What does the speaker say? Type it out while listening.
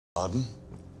Garden,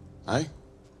 eh?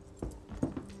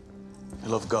 You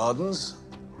love gardens?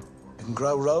 You can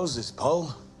grow roses,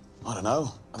 Paul. I don't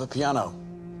know, have a piano.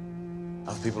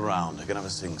 Have people round, they can have a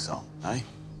sing-song, eh?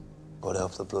 What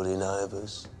help the bloody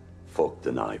neighbours? Fuck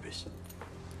the neighbours.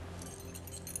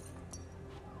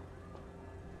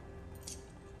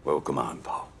 Welcome on,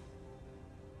 Paul.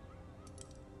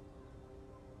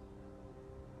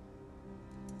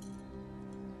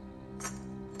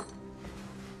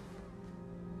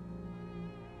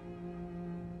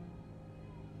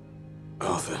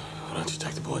 Arthur, why don't you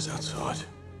take the boys outside?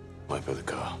 Wait for the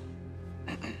car.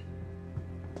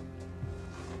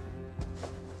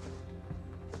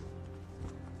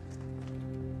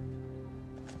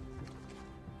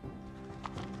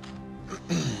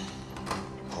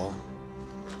 Paul,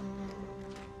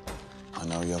 I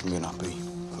know you haven't been happy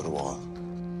for a while.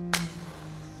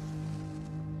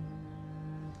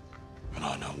 And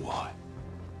I know why.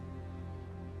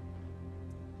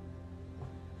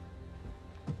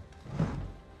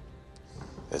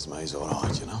 Esme's all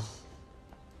right, you know.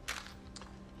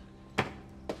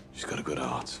 She's got a good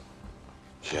heart.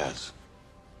 She has.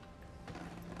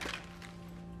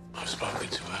 I've spoken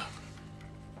to her.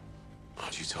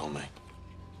 What you told me.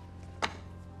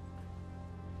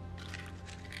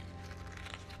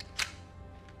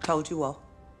 Told you what?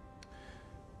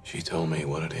 She told me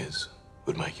what it is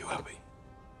would make you happy.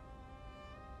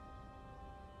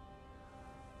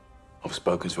 I've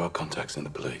spoken to our contacts in the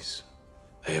police.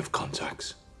 They have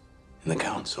contacts in the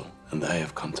council, and they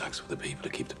have contacts with the people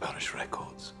who keep the parish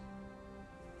records.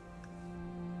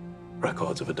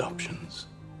 Records of adoptions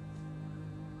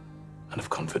and of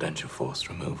confidential forced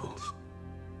removals.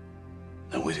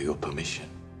 And with your permission,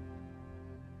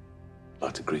 I'd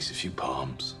like to grease a few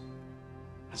palms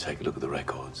and take a look at the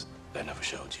records they never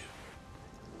showed you.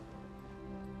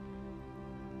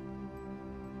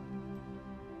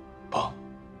 Paul,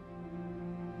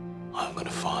 I'm gonna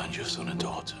find your son and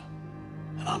daughter,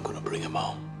 and I'm gonna bring them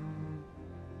home.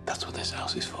 That's what this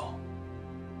house is for,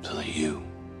 so that you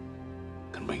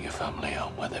can bring your family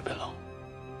home where they belong.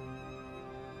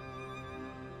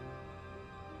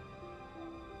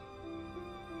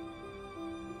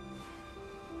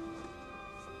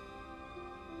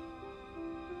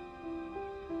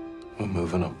 We're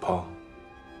moving up, Paul.